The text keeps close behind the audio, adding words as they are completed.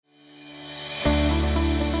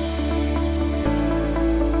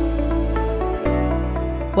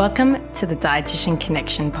Welcome to the Dietitian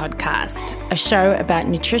Connection podcast, a show about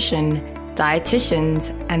nutrition, dietitians,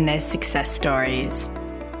 and their success stories.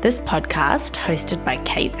 This podcast, hosted by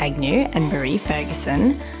Kate Agnew and Marie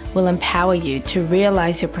Ferguson, will empower you to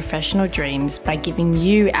realize your professional dreams by giving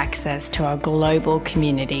you access to our global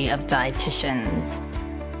community of dietitians.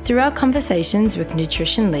 Through our conversations with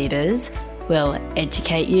nutrition leaders, we'll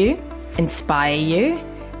educate you, inspire you,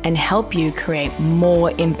 and help you create more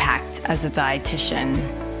impact as a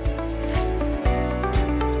dietitian.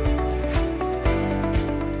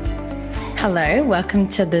 Hello, welcome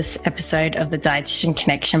to this episode of the Dietitian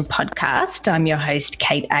Connection podcast. I'm your host,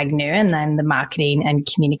 Kate Agnew, and I'm the Marketing and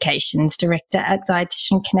Communications Director at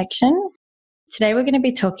Dietitian Connection. Today, we're going to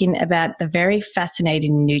be talking about the very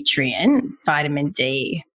fascinating nutrient, vitamin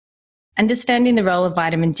D. Understanding the role of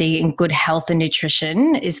vitamin D in good health and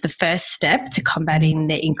nutrition is the first step to combating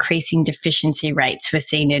the increasing deficiency rates we're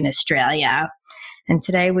seeing in Australia. And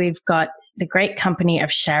today, we've got the great company of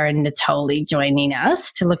Sharon Natoli joining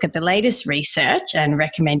us to look at the latest research and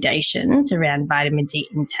recommendations around vitamin D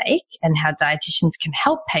intake and how dietitians can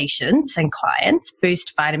help patients and clients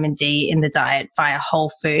boost vitamin D in the diet via whole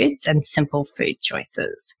foods and simple food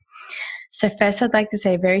choices. So first, I'd like to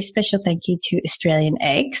say a very special thank you to Australian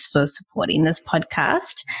Eggs for supporting this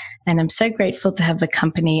podcast. And I'm so grateful to have the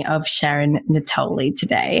company of Sharon Natoli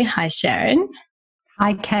today. Hi, Sharon.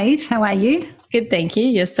 Hi, Kate. How are you? Good, thank you.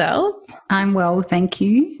 Yourself? I'm well, thank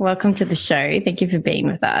you. Welcome to the show. Thank you for being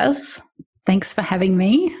with us. Thanks for having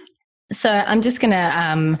me. So I'm just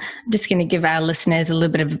gonna give our listeners a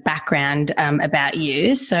little bit of a background about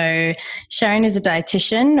you. So Sharon is a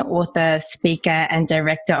dietitian, author, speaker, and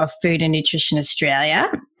director of Food and Nutrition Australia.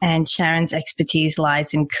 And Sharon's expertise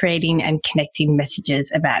lies in creating and connecting messages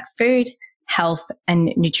about food, health,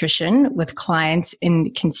 and nutrition with clients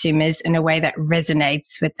and consumers in a way that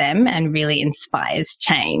resonates with them and really inspires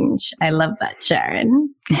change. I love that,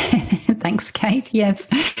 Sharon. Thanks, Kate. Yes,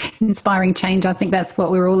 inspiring change. I think that's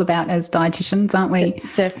what we're all about as dietitians, aren't we?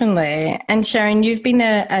 Definitely. And Sharon, you've been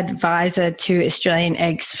an advisor to Australian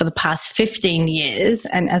Eggs for the past 15 years.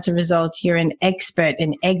 And as a result, you're an expert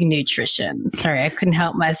in egg nutrition. Sorry, I couldn't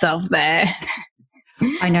help myself there.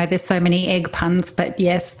 I know there's so many egg puns, but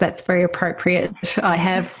yes, that's very appropriate. I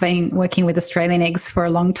have been working with Australian Eggs for a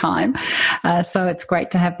long time, so it's great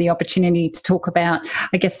to have the opportunity to talk about,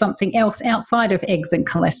 I guess, something else outside of eggs and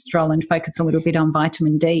cholesterol and focus a little bit on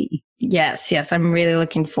vitamin D. Yes, I'm really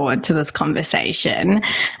looking forward to this conversation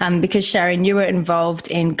because, Sharon, you were involved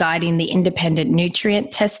in guiding the independent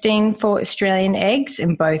nutrient testing for Australian Eggs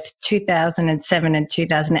in both 2007 and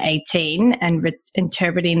 2018 and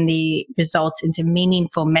interpreting the results into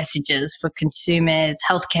meaningful messages for consumers,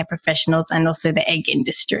 healthcare professionals, and also the egg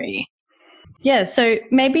industry. Yeah, so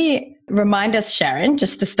maybe remind us, Sharon,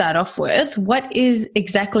 just to start off with, what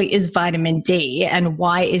exactly is vitamin D and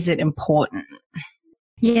why is it important?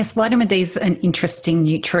 Yes, vitamin D is an interesting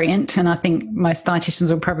nutrient, and I think most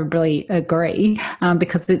dietitians will probably agree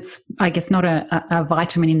because it's, I guess, not a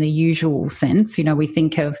vitamin in the usual sense. You know, we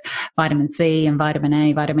think of vitamin C and vitamin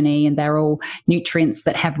A, vitamin E, and they're all nutrients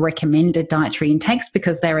that have recommended dietary intakes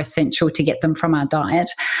because they're essential to get them from our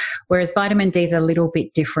diet. Whereas vitamin D is a little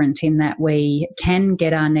bit different in that we can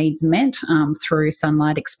get our needs met through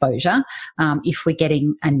sunlight exposure if we're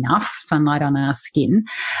getting enough sunlight on our skin.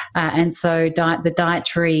 And so the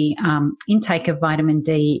dietary intake of vitamin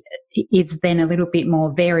D is then a little bit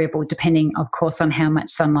more variable depending, of course, on how much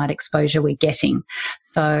sunlight exposure we're getting.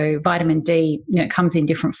 So vitamin D, comes in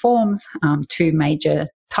different forms, two major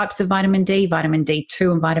types of vitamin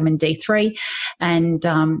D2 and vitamin D3. And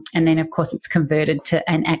then, of course, it's converted to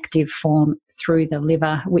an active form through the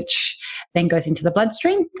liver, which then goes into the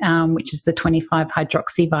bloodstream, which is the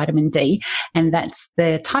 25-hydroxy vitamin D. And that's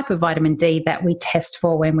the type of vitamin D that we test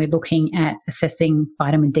for when we're looking at assessing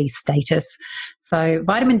vitamin D status. So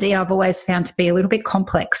vitamin D I've always found to be a little bit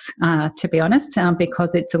complex, to be honest,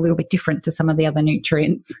 because it's a little bit different to some of the other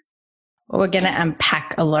nutrients. Well, we're going to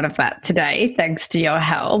unpack a lot of that today, thanks to your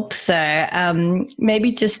help. So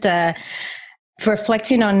maybe just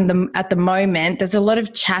reflecting on them at the moment, there's a lot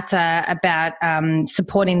of chatter about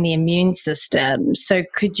supporting the immune system. So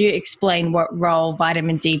could you explain what role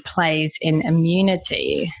vitamin D plays in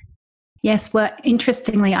immunity? Yes, well,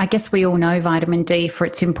 interestingly, I guess we all know vitamin D for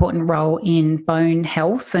its important role in bone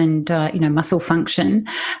health and, muscle function,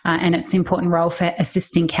 and its important role for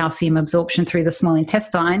assisting calcium absorption through the small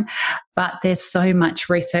intestine. But there's so much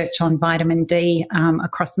research on vitamin D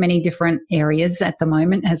across many different areas at the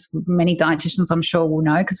moment, as many dietitians I'm sure will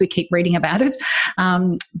know because we keep reading about it.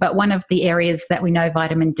 But one of the areas that we know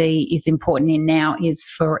vitamin D is important in now is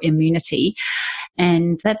for immunity.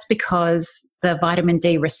 And that's because the vitamin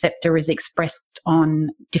D receptor is expressed on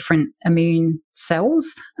different immune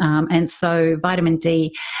cells. And so vitamin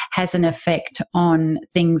D has an effect on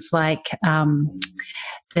things like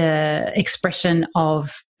the expression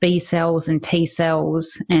of B cells and T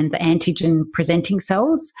cells and the antigen presenting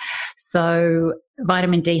cells. So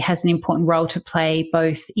vitamin D has an important role to play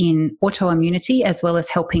both in autoimmunity as well as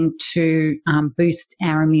helping to boost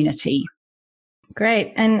our immunity.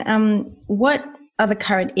 Great. And what are the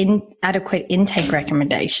current adequate intake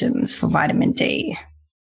recommendations for vitamin D?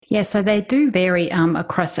 Yeah, so they do vary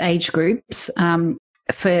across age groups.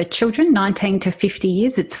 For children 19 to 50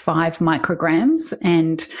 years, it's 5 micrograms.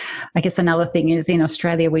 And I guess another thing is in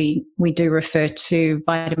Australia, we do refer to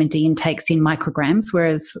vitamin D intakes in micrograms,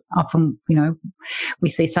 whereas often, we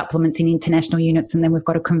see supplements in international units and then we've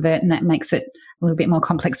got to convert, and that makes it a little bit more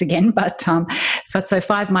complex again. But so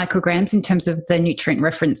 5 micrograms in terms of the nutrient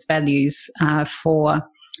reference values for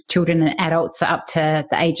children and adults up to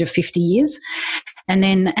the age of 50 years. And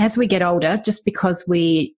then as we get older, just because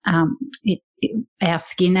our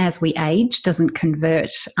skin as we age doesn't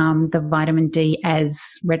convert the vitamin D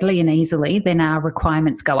as readily and easily, then our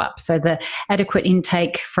requirements go up. So the adequate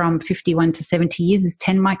intake from 51 to 70 years is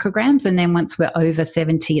 10 micrograms. And then once we're over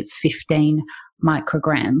 70, it's 15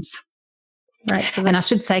 micrograms. Right. So and I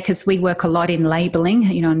should say, because we work a lot in labelling,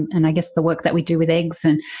 and I guess the work that we do with eggs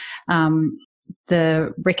and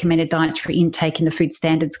the recommended dietary intake in the Food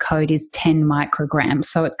Standards Code is 10 micrograms.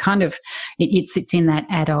 So it kind of, it sits in that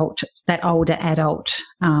older adult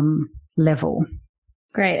level.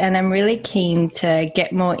 Great. And I'm really keen to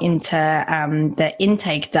get more into the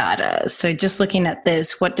intake data. So just looking at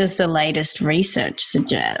this, what does the latest research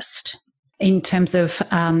suggest? In terms of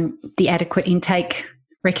the adequate intake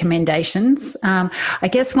recommendations, I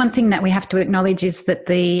guess one thing that we have to acknowledge is that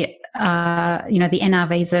the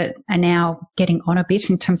NRVs are now getting on a bit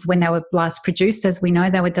in terms of when they were last produced. As we know,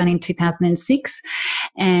 they were done in 2006.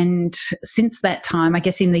 And since that time, I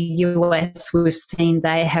guess in the US, we've seen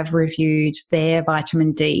they have reviewed their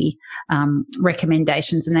vitamin D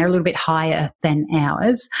recommendations, and they're a little bit higher than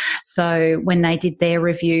ours. So when they did their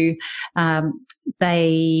review,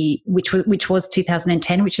 which was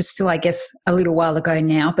 2010, which is still, I guess, a little while ago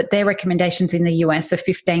now, but their recommendations in the US are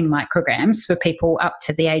 15 micrograms for people up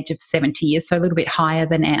to the age of 70 years, so a little bit higher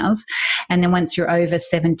than ours. And then once you're over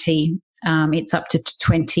 70, it's up to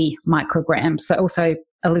 20 micrograms, so also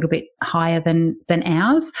a little bit higher than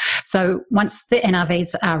ours. So once the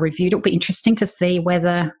NRVs are reviewed, it'll be interesting to see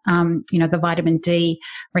whether, the vitamin D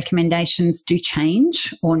recommendations do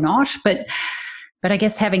change or not. But I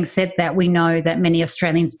guess having said that, we know that many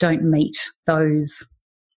Australians don't meet those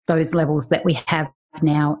levels that we have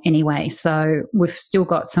now anyway. So we've still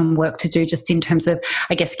got some work to do just in terms of,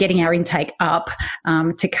 I guess, getting our intake up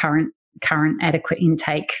to current adequate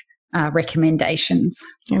intake recommendations.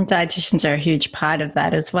 And dietitians are a huge part of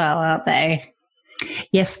that as well, aren't they?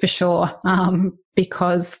 Yes, for sure.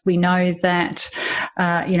 Because we know that,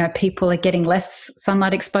 people are getting less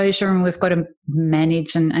sunlight exposure, and we've got to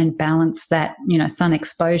manage and balance that, sun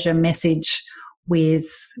exposure message with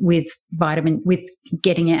meeting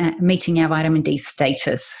our vitamin D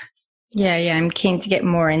status. Yeah, I'm keen to get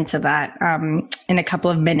more into that in a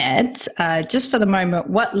couple of minutes. Just for the moment,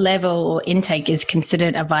 what level or intake is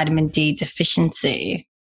considered a vitamin D deficiency?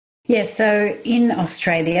 Yeah, so in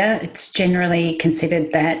Australia, it's generally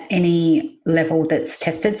considered that any level that's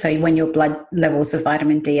tested, so when your blood levels of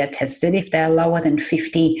vitamin D are tested, if they're lower than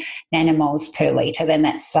 50 nanomoles per litre, then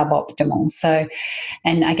that's suboptimal. So,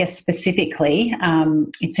 and I guess specifically,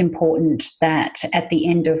 it's important that at the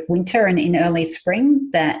end of winter and in early spring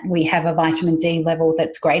that we have a vitamin D level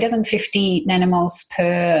that's greater than 50 nanomoles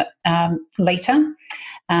per litre.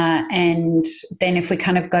 And then if we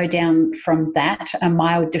kind of go down from that, a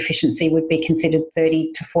mild deficiency would be considered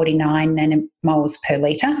 30 to 49 nanomoles per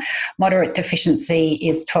litre. Moderate deficiency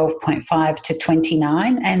is 12.5 to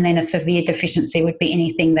 29. And then a severe deficiency would be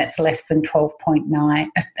anything that's less than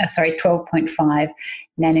 12.5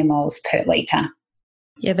 nanomoles per litre.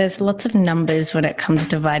 Yeah, there's lots of numbers when it comes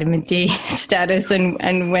to vitamin D status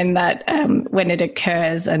and when that when it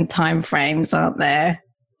occurs and timeframes, aren't there?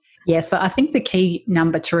 Yeah, so I think the key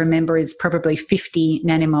number to remember is probably 50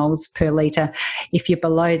 nanomoles per litre. If you're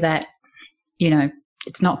below that,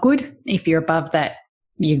 it's not good. If you're above that,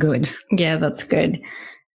 you're good. Yeah, that's good.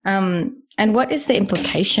 And what is the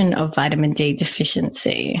implication of vitamin D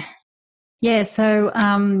deficiency? Yeah, so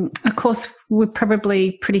of course we're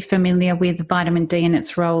probably pretty familiar with vitamin D and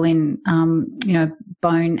its role in,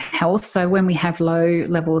 bone health. So when we have low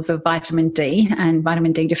levels of vitamin D and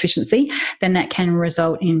vitamin D deficiency, then that can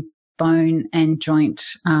result in bone and joint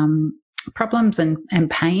problems and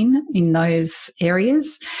pain in those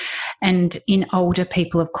areas. And in older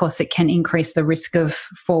people, of course, it can increase the risk of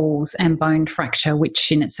falls and bone fracture,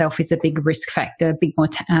 which in itself is a big risk factor,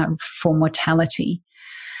 for mortality.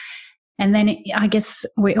 And then I guess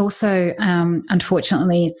we also,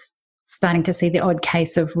 unfortunately, starting to see the odd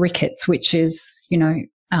case of rickets, which is,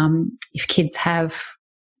 if kids have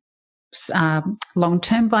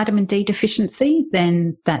long-term vitamin D deficiency,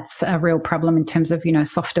 then that's a real problem in terms of,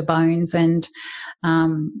 softer bones and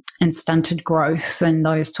stunted growth and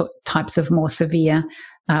those types of more severe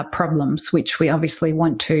problems, which we obviously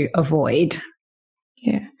want to avoid.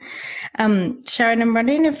 Yeah. Sharon, I'm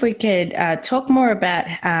wondering if we could talk more about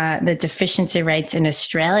the deficiency rates in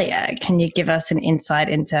Australia. Can you give us an insight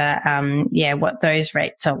into, what those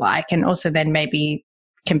rates are like, and also then maybe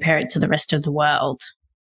compare it to the rest of the world?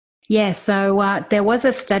 Yeah, so there was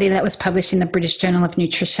a study that was published in the British Journal of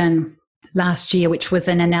Nutrition last year, which was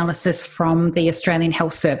an analysis from the Australian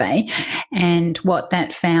Health Survey. And what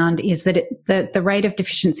that found is that the rate of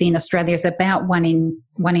deficiency in Australia is about 1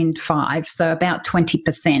 in 5, so about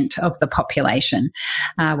 20% of the population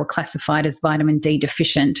were classified as vitamin D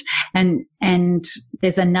deficient. And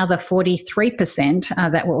there's another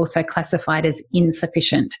 43% that were also classified as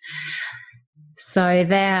insufficient. So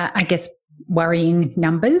they're, I guess, worrying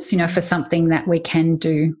numbers, for something that we can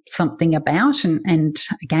do something about. And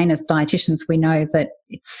again, as dietitians, we know that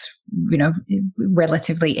it's,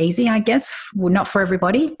 relatively easy, I guess, well, not for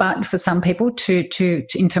everybody, but for some people to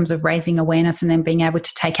in terms of raising awareness and then being able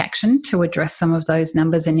to take action to address some of those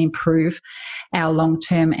numbers and improve our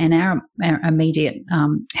long-term and our immediate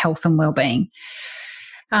health and well-being.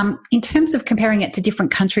 In terms of comparing it to different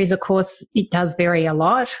countries, of course, it does vary a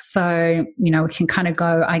lot. So, we can kind of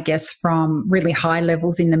go, I guess, from really high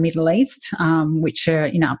levels in the Middle East, which are,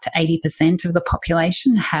 up to 80% of the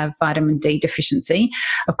population have vitamin D deficiency,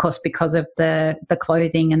 of course, because of the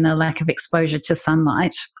clothing and the lack of exposure to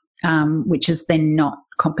sunlight, which is then not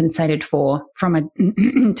compensated for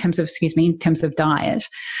in terms of diet.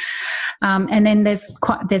 And then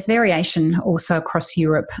there's variation also across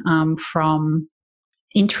Europe from,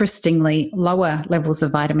 interestingly, lower levels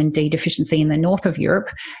of vitamin D deficiency in the north of Europe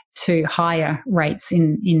to higher rates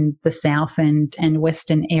in the south and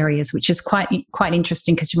western areas, which is quite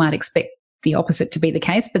interesting, because you might expect the opposite to be the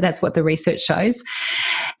case, but that's what the research shows.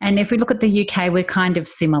 And if we look at the UK, we're kind of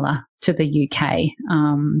similar to the UK.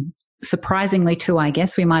 Surprisingly too, I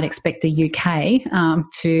guess, we might expect the UK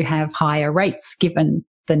to have higher rates given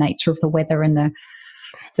the nature of the weather and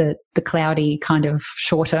the cloudy kind of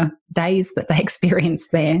shorter days that they experience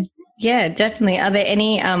there. Yeah, definitely. Are there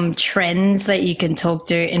any trends that you can talk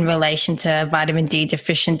to in relation to vitamin D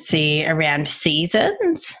deficiency around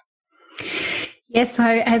seasons? Yes, so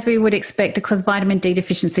as we would expect, because vitamin D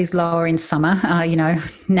deficiency is lower in summer,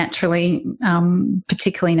 naturally,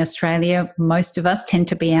 particularly in Australia, most of us tend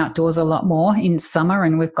to be outdoors a lot more in summer,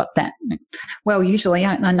 and we've got that, usually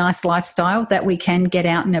a nice lifestyle that we can get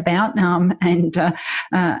out and about and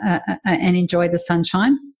enjoy the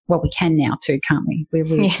sunshine. Well, we can now too, can't we?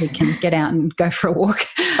 We can get out and go for a walk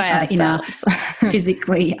in a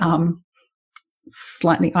physically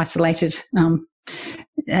slightly isolated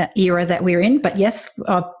era that we're in. But yes,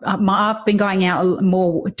 I've been going out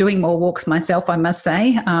doing more walks myself, I must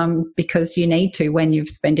say, because you need to when you're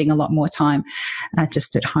spending a lot more time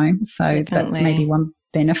just at home. So definitely. That's maybe one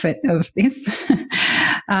benefit of this.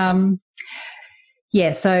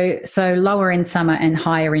 So lower in summer and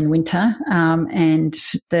higher in winter. And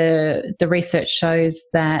the research shows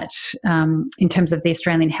that in terms of the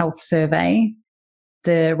Australian Health Survey,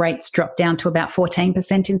 the rates drop down to about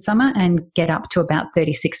 14% in summer and get up to about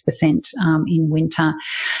 36% in winter.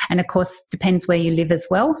 And of course, depends where you live as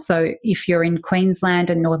well. So if you're in Queensland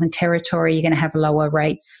and Northern Territory, you're going to have lower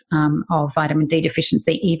rates of vitamin D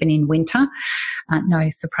deficiency even in winter. No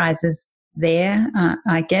surprises there,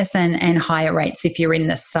 I guess, and higher rates if you're in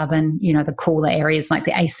the southern, the cooler areas like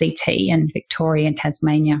the ACT and Victoria and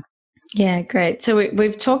Tasmania. Yeah, great. So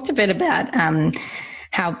we've talked a bit about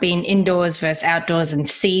how being indoors versus outdoors and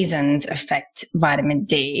seasons affect vitamin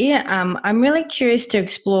D. I'm really curious to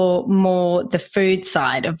explore more the food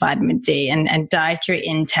side of vitamin D and dietary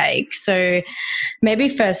intake. So maybe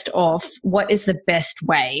first off, what is the best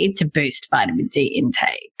way to boost vitamin D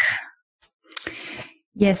intake?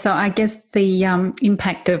 Yeah, so I guess the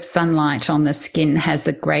impact of sunlight on the skin has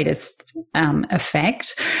the greatest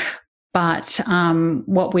effect. But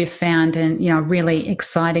what we've found, and really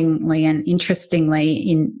excitingly and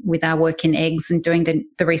interestingly, with our work in eggs and doing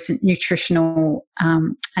the recent nutritional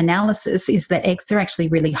analysis, is that eggs are actually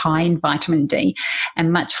really high in vitamin D,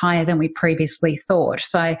 and much higher than we previously thought.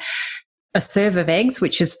 So a serve of eggs,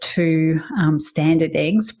 which is 2 standard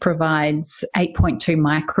eggs, provides 8.2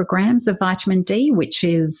 micrograms of vitamin D, which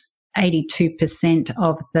is 82%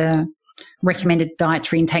 of the recommended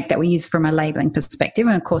dietary intake that we use from a labelling perspective.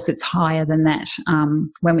 And of course, it's higher than that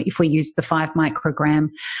if we use the 5 microgram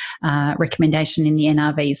recommendation in the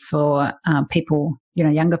NRVs for people,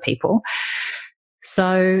 younger people.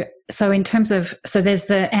 So in terms of, there's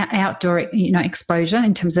the outdoor, exposure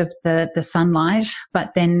in terms of the sunlight,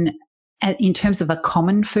 but then in terms of a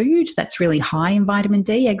common food that's really high in vitamin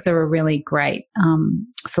D, eggs are a really great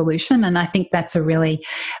solution. And I think that's a really,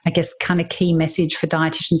 kind of key message for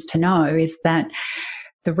dietitians to know, is that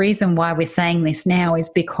the reason why we're saying this now is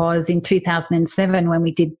because in 2007, when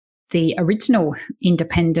we did the original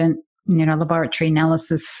independent, laboratory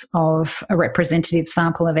analysis of a representative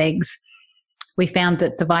sample of eggs, we found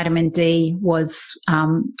that the vitamin D was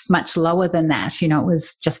much lower than that. It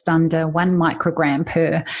was just under 1 microgram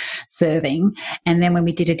per serving. And then when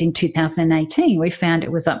we did it in 2018, we found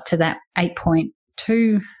it was up to that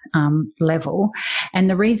 8.2 level. And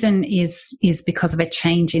the reason is because of a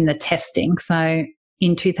change in the testing. So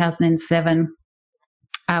in 2007,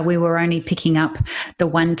 we were only picking up the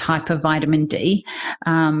one type of vitamin D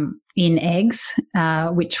in eggs,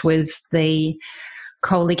 which was the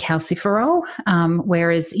cholecalciferol,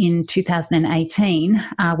 whereas in 2018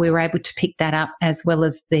 we were able to pick that up, as well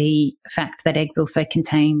as the fact that eggs also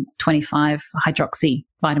contain 25 hydroxy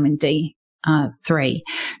vitamin D3.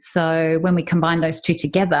 So when we combined those two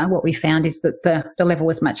together, what we found is that the level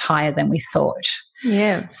was much higher than we thought.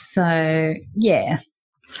 Yeah. So, yeah.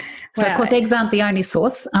 So, of course, eggs aren't the only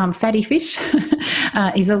source. Fatty fish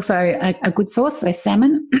is also a good source. So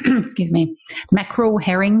salmon, excuse me, mackerel,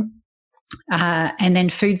 herring, and then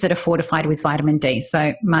foods that are fortified with vitamin D.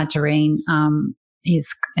 So margarine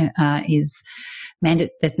there's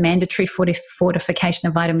mandatory fortification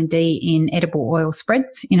of vitamin D in edible oil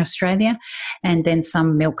spreads in Australia, and then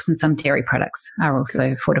some milks and some dairy products are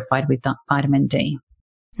also fortified with vitamin D.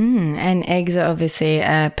 And eggs are obviously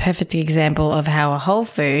a perfect example of how a whole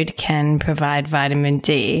food can provide vitamin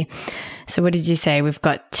D. So what did you say? We've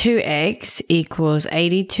got 2 eggs equals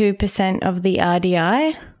 82% of the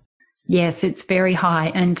RDI? Yes, it's very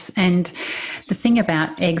high. And the thing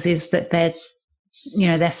about eggs is that they're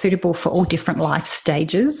suitable for all different life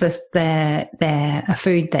stages. They're a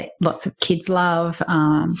food that lots of kids love,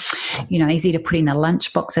 easy to put in a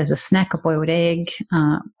lunchbox as a snack, a boiled egg.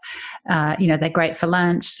 They're great for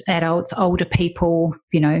lunch, adults, older people,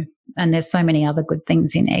 and there's so many other good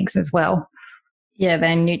things in eggs as well. Yeah,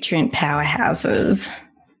 they're nutrient powerhouses.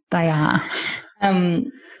 They are.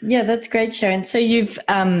 Yeah, that's great, Sharon. So you've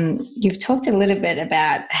talked a little bit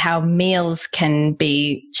about how meals can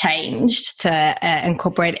be changed to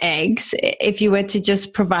incorporate eggs. If you were to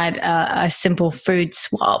just provide a simple food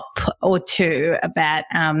swap or two about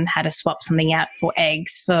how to swap something out for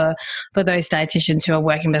eggs for those dietitians who are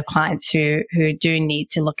working with clients who do need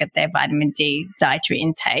to look at their vitamin D dietary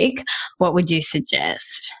intake, what would you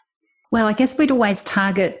suggest? Well, I guess we'd always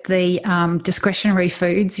target the discretionary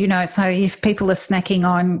foods, so if people are snacking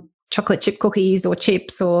on chocolate chip cookies or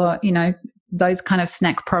chips or, those kind of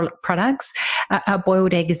snack products, a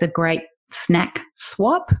boiled egg is a great snack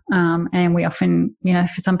swap. And we often,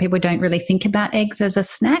 for some people don't really think about eggs as a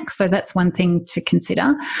snack. So that's one thing to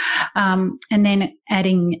consider. And then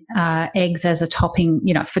adding eggs as a topping,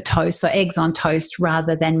 for toast. So eggs on toast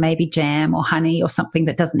rather than maybe jam or honey or something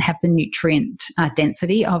that doesn't have the nutrient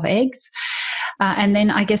density of eggs. And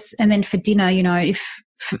then for dinner, if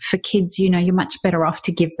for kids, you're much better off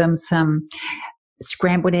to give them some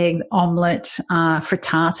scrambled egg omelette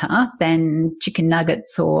frittata than chicken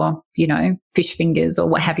nuggets or, fish fingers or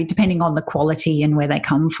what have you, depending on the quality and where they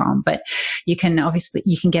come from. But you can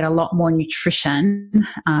get a lot more nutrition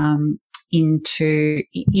in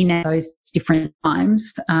those different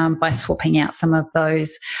times by swapping out some of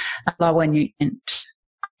those lower nutrient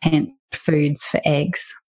content foods for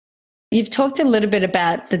eggs. You've talked a little bit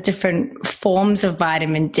about the different forms of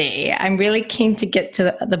vitamin D. I'm really keen to get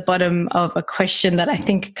to the bottom of a question that I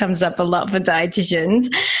think comes up a lot for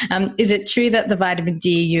dietitians. Is it true that the vitamin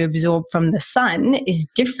D you absorb from the sun is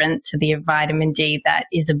different to the vitamin D that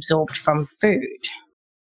is absorbed from food?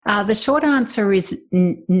 The short answer is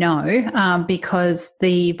no, because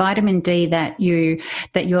the vitamin D that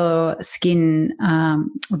your skin,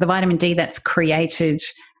 the vitamin D that's created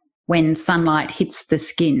when sunlight hits the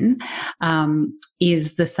skin,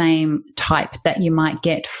 is the same type that you might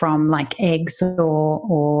get from like eggs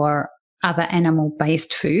or other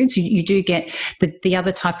animal-based foods. You do get the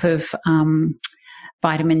other type of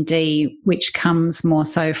vitamin D, which comes more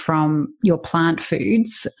so from your plant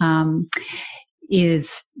foods,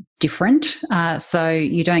 is different. So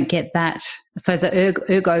you don't get that. So the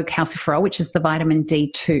ergocalciferol, which is the vitamin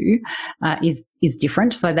D2, is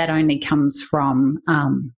different. So that only comes from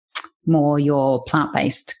more your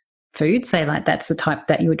plant-based foods. Say like that's the type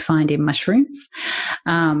that you would find in mushrooms.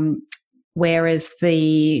 Whereas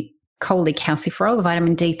the cholecalciferol, the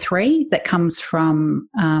vitamin D3 that comes from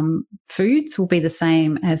foods, will be the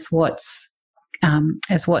same as what's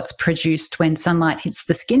produced when sunlight hits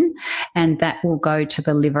the skin, and that will go to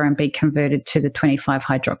the liver and be converted to the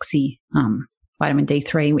 25-hydroxy vitamin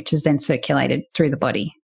D3, which is then circulated through the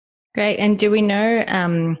body. Great. And do we know,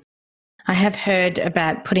 I have heard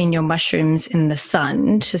about putting your mushrooms in the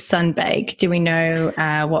sun to sunbake. Do we know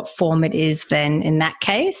what form it is then in that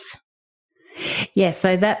case? Yeah,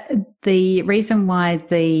 so that the reason why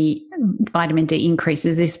the vitamin D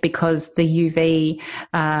increases is because the UV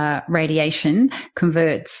radiation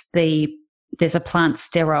converts there's a plant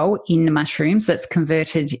sterol in the mushrooms that's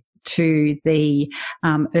converted to the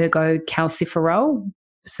ergocalciferol.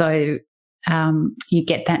 So you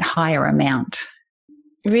get that higher amount.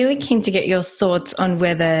 Really keen to get your thoughts on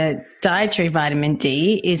whether dietary vitamin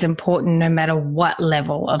D is important no matter what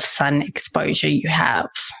level of sun exposure you have.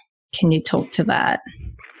 Can you talk to that?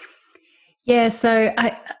 Yeah, so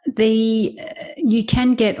you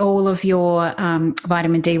can get all of your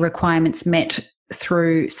vitamin D requirements met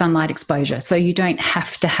through sunlight exposure. So you don't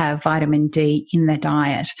have to have vitamin D in their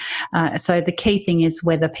diet. So the key thing is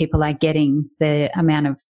whether people are getting the amount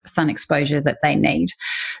of sun exposure that they need.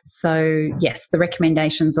 So yes, the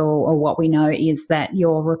recommendations or what we know is that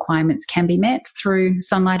your requirements can be met through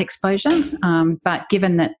sunlight exposure. But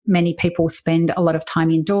given that many people spend a lot of time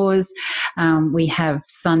indoors, we have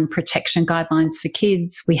sun protection guidelines for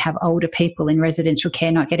kids. We have older people in residential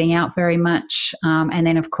care not getting out very much, and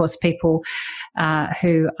then of course people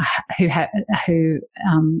who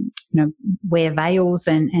wear veils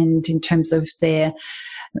and in terms of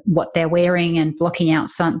what they're wearing and blocking out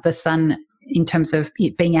the sun in terms of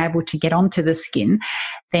it being able to get onto the skin,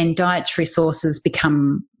 then dietary sources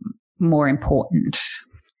become more important.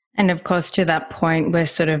 And of course, to that point, we're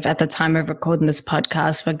sort of at the time of recording this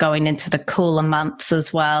podcast, we're going into the cooler months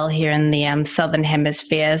as well here in the Southern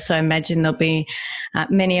Hemisphere. So I imagine there'll be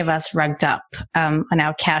many of us rugged up on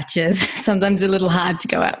our couches, sometimes a little hard to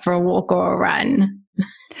go out for a walk or a run.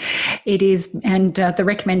 It is, and the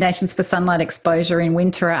recommendations for sunlight exposure in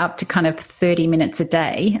winter are up to kind of 30 minutes a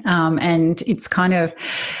day, and it's kind of,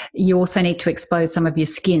 you also need to expose some of your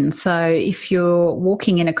skin. So if you're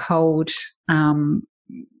walking in a cold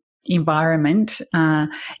environment,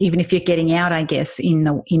 even if you're getting out, I guess, in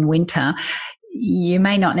winter, you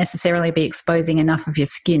may not necessarily be exposing enough of your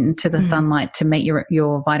skin to the sunlight to meet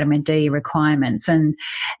your vitamin D requirements. And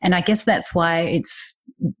I guess that's why it's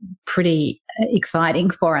pretty exciting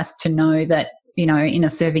for us to know that, you know, in a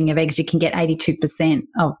serving of eggs, you can get 82%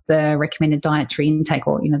 of the recommended dietary intake,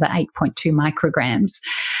 or, you know, the 8.2 micrograms,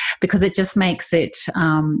 because it just makes it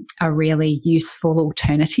a really useful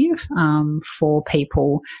alternative for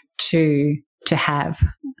people to have.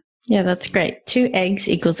 Yeah, that's great. 2 eggs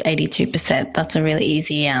equals 82%. That's a really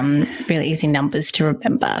easy numbers to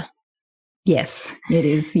remember. Yes, it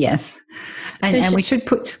is. Yes. And we should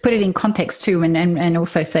put it in context too, and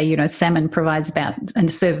also say, you know, salmon provides a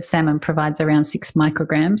serve of salmon provides around 6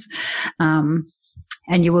 micrograms. And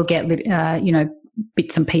you will get,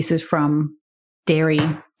 bits and pieces from dairy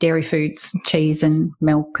foods, cheese and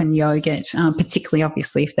milk and yogurt, particularly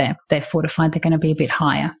obviously if they're fortified, they're going to be a bit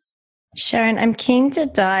higher. Sharon, I'm keen to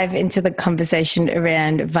dive into the conversation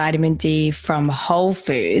around vitamin D from whole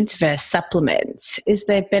foods versus supplements. Is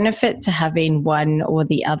there benefit to having one or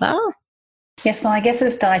the other? Yes, well, I guess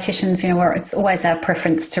as dietitians, you know, it's always our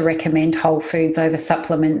preference to recommend whole foods over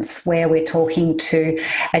supplements where we're talking to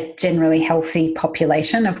a generally healthy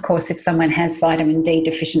population. Of course, if someone has vitamin D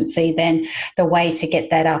deficiency, then the way to get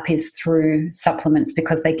that up is through supplements,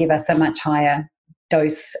 because they give us a much higher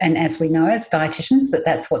dose, and as we know as dietitians,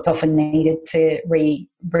 that's what's often needed to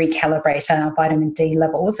recalibrate our vitamin D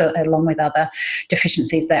levels, along with other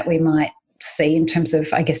deficiencies that we might see in terms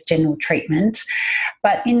of, I guess, general treatment.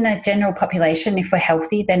 But in the general population, if we're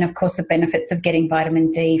healthy, then of course the benefits of getting vitamin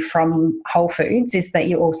D from whole foods is that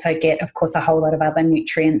you also get, of course, a whole lot of other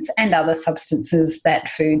nutrients and other substances that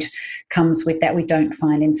food comes with that we don't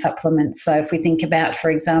find in supplements. So if we think about, for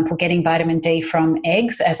example, getting vitamin D from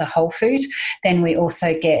eggs as a whole food, then we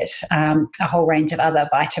also get a whole range of other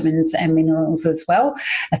vitamins and minerals as well,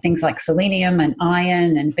 things like selenium and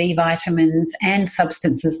iron and B vitamins, and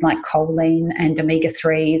substances like choline and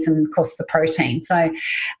omega-3s, and of course the protein. So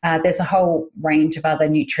there's a whole range of other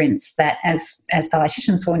nutrients that, as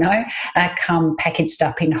dietitians will know, come packaged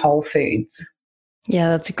up in whole foods. Yeah,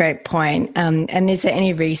 that's a great point. And is there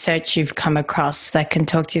any research you've come across that can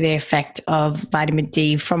talk to the effect of vitamin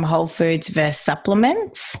D from whole foods versus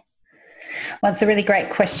supplements? Well, it's a really great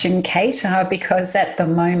question, Kate, because at the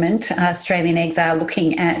moment, Australian Eggs are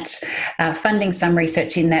looking at funding some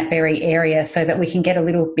research in that very area so that we can get a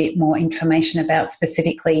little bit more information about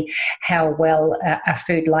specifically how well a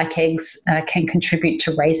food like eggs can contribute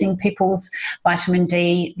to raising people's vitamin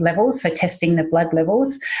D levels, so testing the blood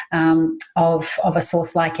levels of a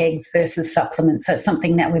source like eggs versus supplements. So it's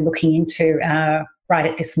something that we're looking into right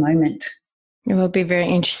at this moment. We'll be very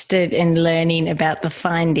interested in learning about the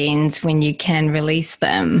findings when you can release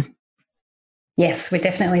them. Yes, we're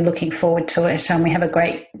definitely looking forward to it. We have a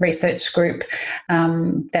great research group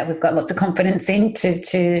that we've got lots of confidence in to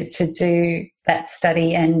do that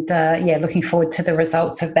study, and looking forward to the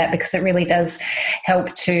results of that, because it really does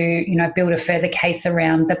help to build a further case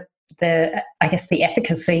around the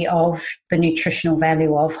efficacy of the nutritional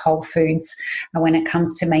value of whole foods when it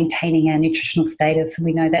comes to maintaining our nutritional status. And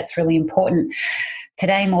we know that's really important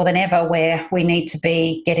today more than ever, where we need to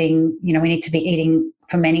be eating,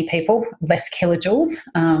 for many people, less kilojoules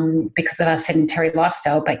because of our sedentary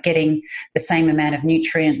lifestyle, but getting the same amount of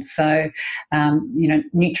nutrients. So,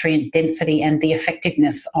 nutrient density and the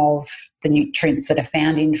effectiveness of the nutrients that are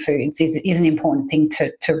found in foods is an important thing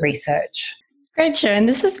to research. Great, Sharon.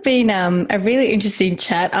 This has been a really interesting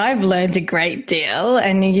chat. I've learned a great deal,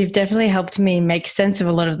 and you've definitely helped me make sense of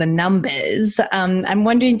a lot of the numbers. I'm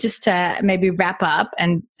wondering, just to maybe wrap up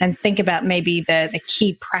and think about maybe the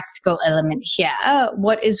key practical element here.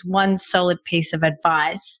 What is one solid piece of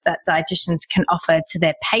advice that dietitians can offer to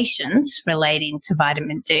their patients relating to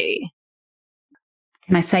vitamin D?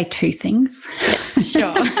 Can I say two things? Yes,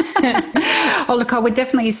 sure. Well, look, I would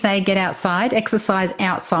definitely say get outside, exercise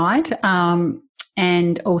outside,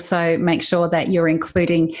 and also make sure that you're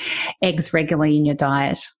including eggs regularly in your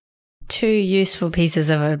diet. Two useful pieces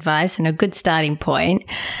of advice and a good starting point,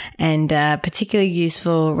 and particularly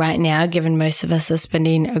useful right now, given most of us are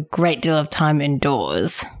spending a great deal of time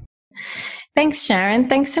indoors. Thanks, Sharon.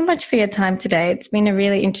 Thanks so much for your time today. It's been a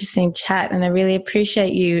really interesting chat, and I really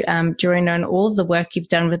appreciate you drawing on all of the work you've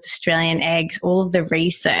done with Australian Eggs, all of the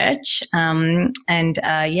research,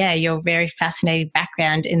 your very fascinating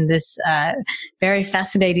background in this very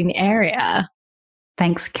fascinating area.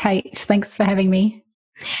 Thanks, Kate. Thanks for having me.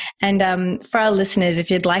 And for our listeners,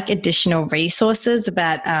 if you'd like additional resources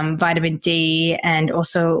about vitamin D and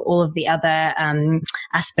also all of the other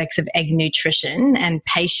aspects of egg nutrition and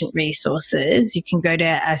patient resources, you can go to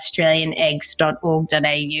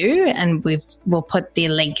australianeggs.org.au, and we'll put the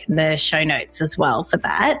link in the show notes as well for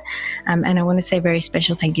that. And I want to say a very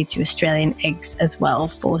special thank you to Australian Eggs as well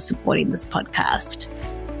for supporting this podcast.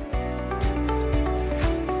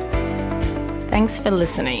 Thanks for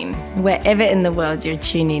listening, wherever in the world you're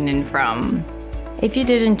tuning in from. If you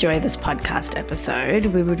did enjoy this podcast episode,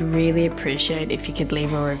 we would really appreciate if you could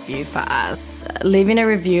leave a review for us. Leaving a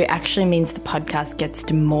review actually means the podcast gets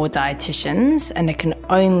to more dietitians, and it can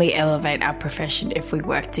only elevate our profession if we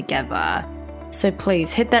work together. So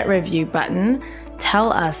please hit that review button,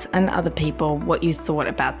 tell us and other people what you thought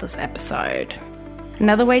about this episode.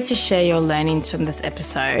 Another way to share your learnings from this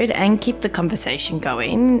episode and keep the conversation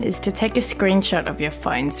going is to take a screenshot of your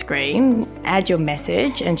phone screen, add your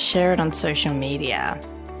message, and share it on social media.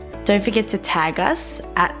 Don't forget to tag us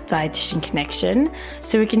at Dietitian Connection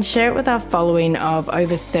so we can share it with our following of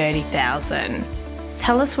over 30,000.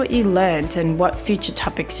 Tell us what you learned and what future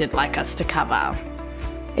topics you'd like us to cover.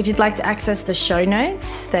 If you'd like to access the show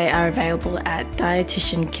notes, they are available at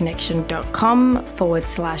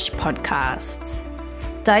dietitianconnection.com/podcasts.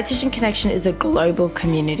 Dietitian Connection is a global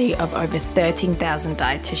community of over 13,000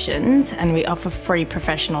 dietitians, and we offer free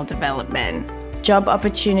professional development, job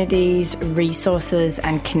opportunities, resources,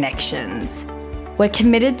 and connections. We're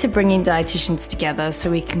committed to bringing dietitians together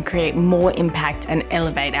so we can create more impact and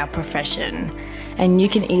elevate our profession. And you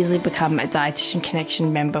can easily become a Dietitian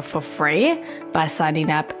Connection member for free by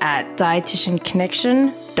signing up at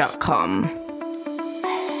dietitianconnection.com.